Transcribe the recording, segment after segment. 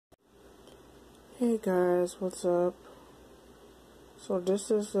Hey guys, what's up? So this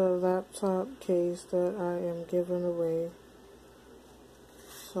is the laptop case that I am giving away.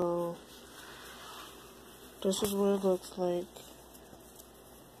 So this is what it looks like.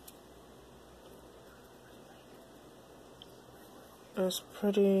 It's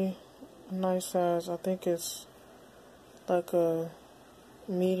pretty nice size. I think it's like a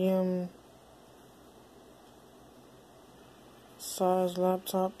medium size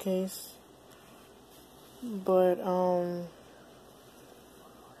laptop case. But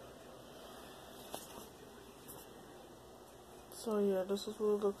so yeah, this is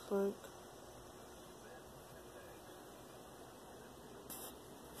what it looks like.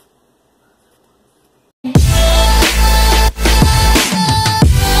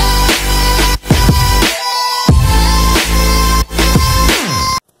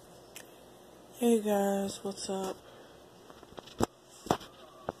 Hey guys, what's up?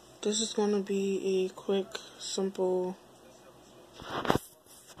 This is gonna be a quick, simple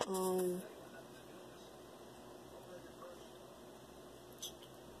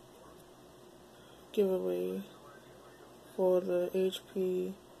giveaway for the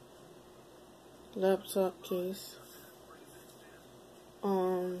HP laptop case.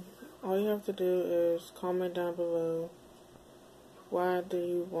 All you have to do is comment down below why do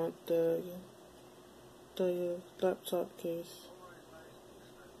you want the laptop case.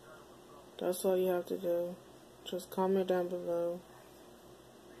 That's all you have to do. Just comment down below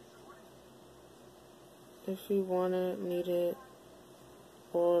if you want it, need it,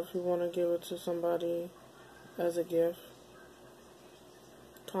 or if you want to give it to somebody as a gift.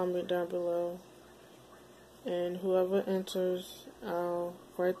 Comment down below, and whoever enters, I'll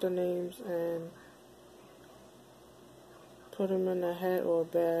write their names and put them in a hat or a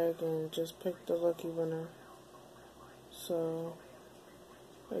bag and just pick the lucky winner. So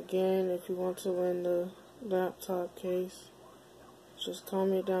again, if you want to win the laptop case, just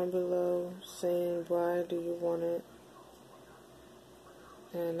comment down below saying why do you want it,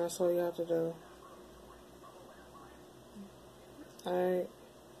 and that's all you have to do. Alright,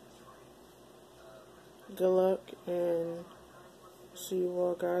 good luck, and see you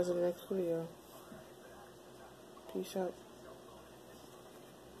all guys in the next video. Peace out.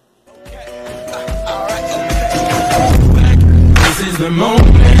 This is the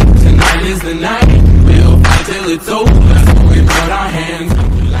moment, tonight is the night. We'll fight till it's over. We put our hands